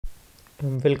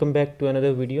Welcome back to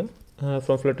another video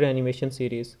from Flutter Animation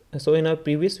series. So in our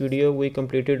previous video we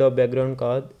completed our background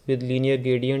card with linear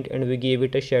gradient and we gave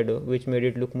it a shadow which made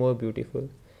it look more beautiful.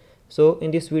 So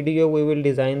in this video we will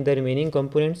design the remaining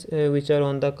components which are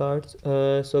on the cards.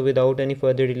 So without any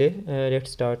further delay,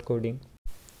 let's start coding.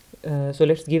 So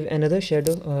let's give another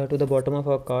shadow to the bottom of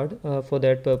our card. For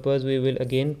that purpose we will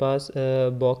again pass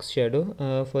box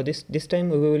shadow. For this time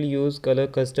we will use color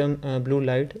custom blue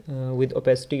light with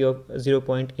opacity of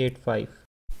 0.85.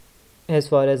 As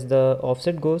far as the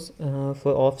offset goes,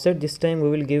 for offset this time we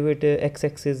will give it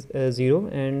x-axis 0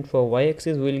 and for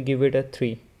y-axis we will give it a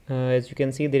 3. As you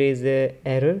can see there is a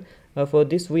error. For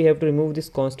this we have to remove this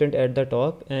constant at the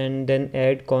top and then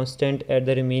add constant at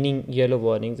the remaining yellow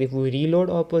warnings. If we reload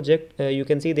our project, you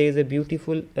can see there is a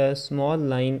beautiful small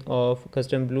line of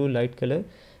custom blue light color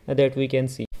that we can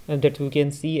see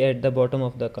at the bottom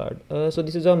of the card. So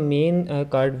this is our main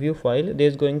card view file.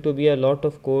 There's going to be a lot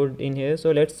of code in here,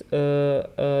 so let's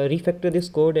refactor this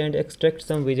code and extract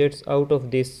some widgets out of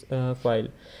this file.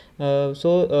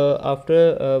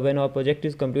 After when our project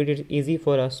is completed, it's easy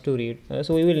for us to read.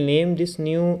 So we will name this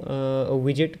new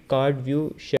widget card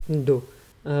view shadow.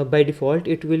 By default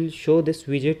it will show this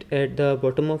widget at the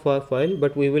bottom of our file,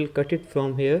 but we will cut it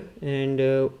from here and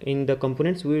in the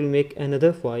components we will make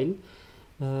another file,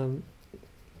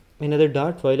 another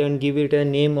dart file, and give it a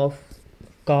name of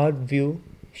card view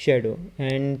shadow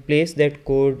and place that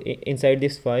code inside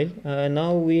this file.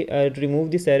 Now we to remove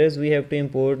these errors we have to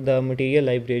import the material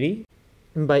library.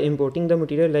 By importing the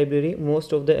material library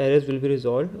most of the errors will be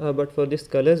resolved, but for this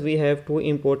colors we have to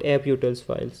import app utils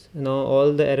files. Now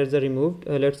all the errors are removed.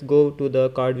 Let's go to the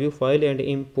card view file and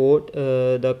import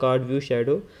the card view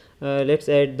shadow. Let's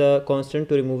add the constant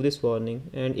to remove this warning,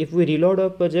 and if we reload our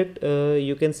project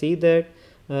you can see that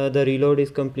the reload is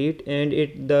complete and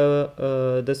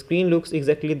the screen looks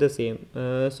exactly the same.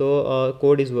 So our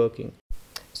code is working.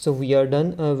 So we are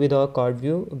done with our card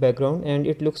view background and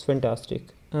it looks fantastic.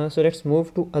 So let's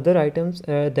move to other items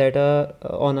that are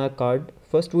on our card.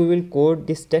 First we will code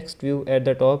this text view at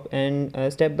the top, and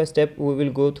step by step we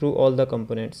will go through all the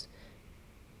components.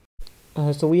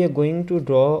 So we are going to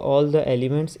draw all the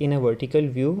elements in a vertical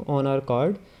view on our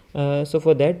card. So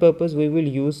for that purpose we will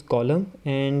use column,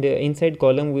 and inside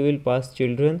column we will pass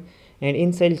children, and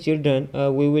inside children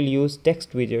we will use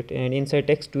text widget, and inside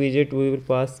text widget we will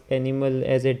pass animal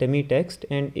as a dummy text.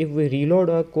 And if we reload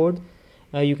our code,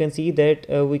 you can see that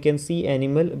we can see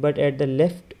animal but at the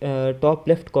left top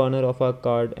left corner of our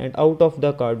card and out of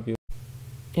the card view,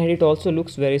 and it also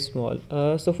looks very small.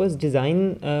 So first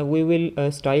design we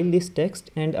will style this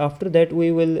text, and after that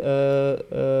we will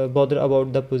bother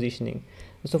about the positioning.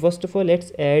 So first of all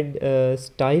let's add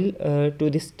style to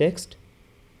this text.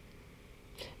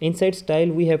 Inside style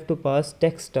we have to pass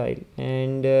text style,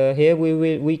 and here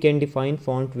we can define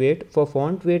font weight. For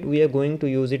font weight we are going to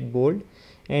use it bold,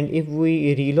 and if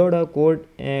we reload our code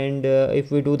and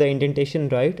if we do the indentation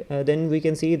right, then we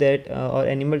can see that our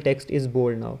animal text is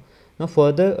bold now. Now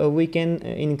further we can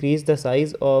increase the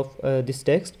size of this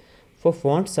text. For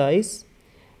font size,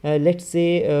 let's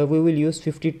say we will use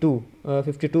 52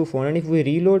 font, and if we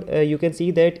reload you can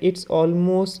see that it's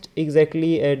almost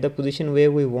exactly at the position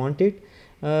where we want it,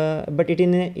 but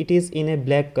it is in a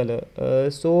black color.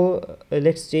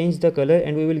 Let's change the color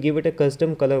and we will give it a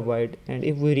custom color white, and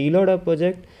if we reload our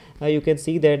project you can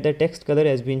see that the text color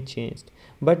has been changed,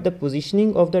 but the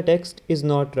positioning of the text is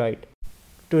not right.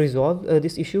 To resolve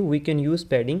this issue we can use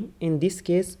padding. In this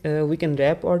case we can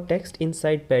wrap our text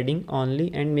inside padding only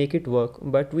and make it work,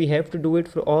 but we have to do it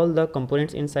for all the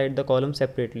components inside the column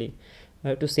separately.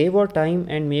 To save our time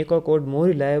and make our code more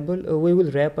reliable, we will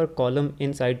wrap our column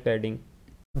inside padding.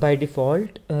 By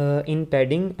default in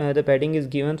padding the padding is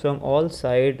given from all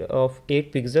side of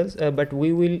 8 pixels, but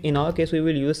in our case we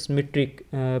will use symmetric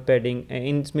padding.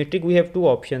 In symmetric we have two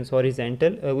options: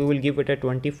 horizontal we will give it a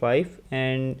 25,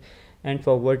 and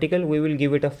for vertical we will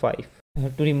give it a 5.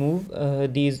 To remove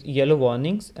these yellow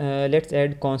warnings, let's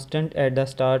add constant at the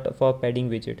start of our padding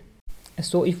widget.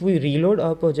 So if we reload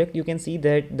our project you can see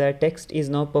that the text is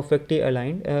now perfectly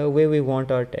aligned where we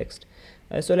want our text.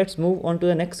 So let's move on to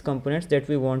the next components that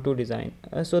we want to design.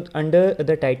 So under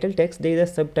the title text there is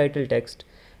a subtitle text.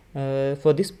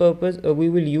 For this purpose we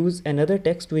will use another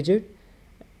text widget.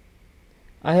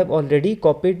 I have already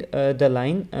copied the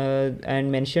line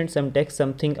and mentioned some text,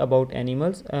 something about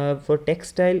animals. For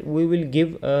text style we will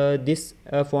give this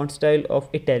font style of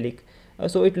italic,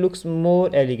 so it looks more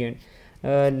elegant.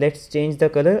 Let's change the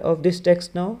color of this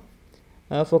text now.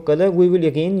 For color we will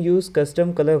again use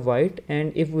custom color white,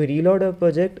 and if we reload our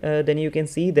project then you can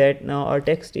see that now our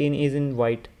text is in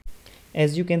white.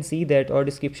 As you can see that our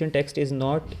description text is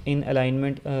not in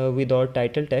alignment with our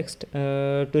title text.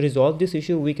 To resolve this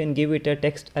issue, we can give it a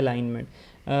text alignment.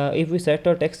 If we set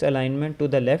our text alignment to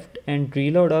the left and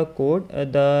reload our code,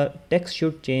 the text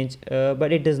should change,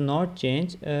 but it does not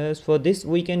change. For this,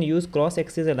 we can use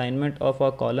cross-axis alignment of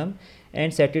our column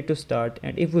and set it to start.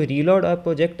 And if we reload our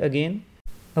project again,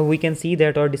 we can see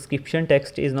that our description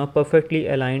text is now perfectly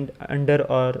aligned under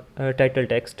our title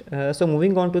text. So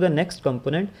moving on to the next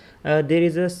component, there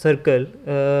is a circle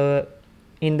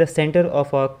in the center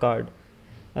of our card.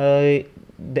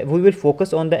 We will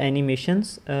focus on the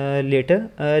animations later.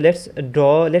 Let's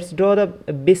draw the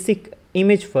basic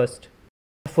image first.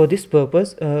 For this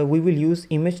purpose, we will use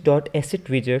image.asset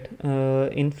widget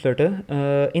in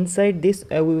Flutter. Inside this,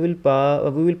 we will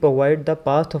provide the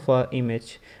path of our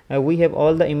image. We have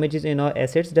all the images in our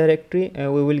assets directory.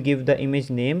 We will give the image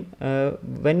name.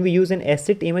 When we use an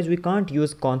asset image, we can't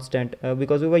use constant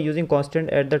because we were using constant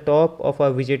at the top of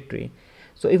our widget tree.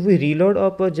 So if we reload our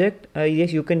project,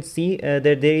 yes, you can see that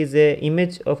there is a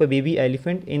image of a baby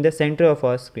elephant in the center of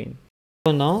our screen.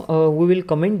 So now we will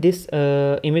comment this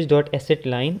image.asset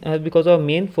line because our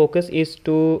main focus is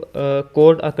to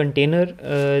code a container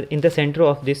in the center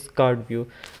of this card view.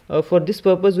 For this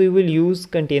purpose, we will use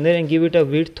container and give it a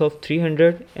width of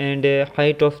 300 and a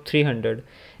height of 300.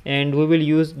 And we will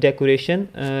use decoration,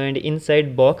 and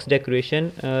inside box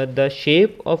decoration, the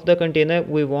shape of the container,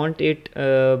 we want it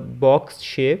box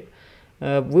shape.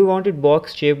 We want it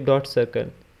box shape dot circle.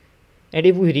 And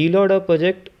if we reload our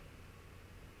project,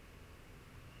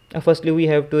 firstly we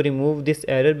have to remove this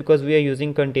error because we are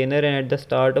using container and at the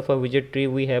start of a widget tree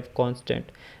we have constant.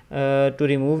 To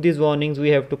remove these warnings, we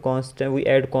have to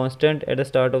add constant at the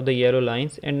start of the yellow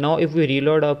lines. And now if we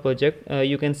reload our project,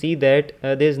 you can see that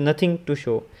there is nothing to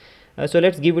show. So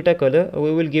let's give it a color.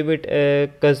 We will give it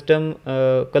a custom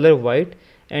color white.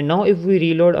 And now if we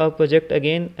reload our project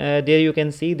again, there you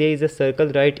can see there is a circle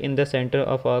right in the center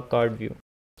of our card view.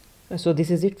 So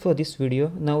this is it for this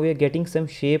video. Now we are getting some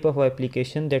shape of our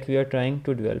application that we are trying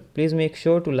to develop. Please make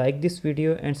sure to like this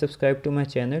video and subscribe to my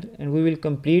channel, and we will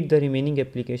complete the remaining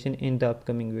application in the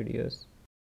upcoming videos.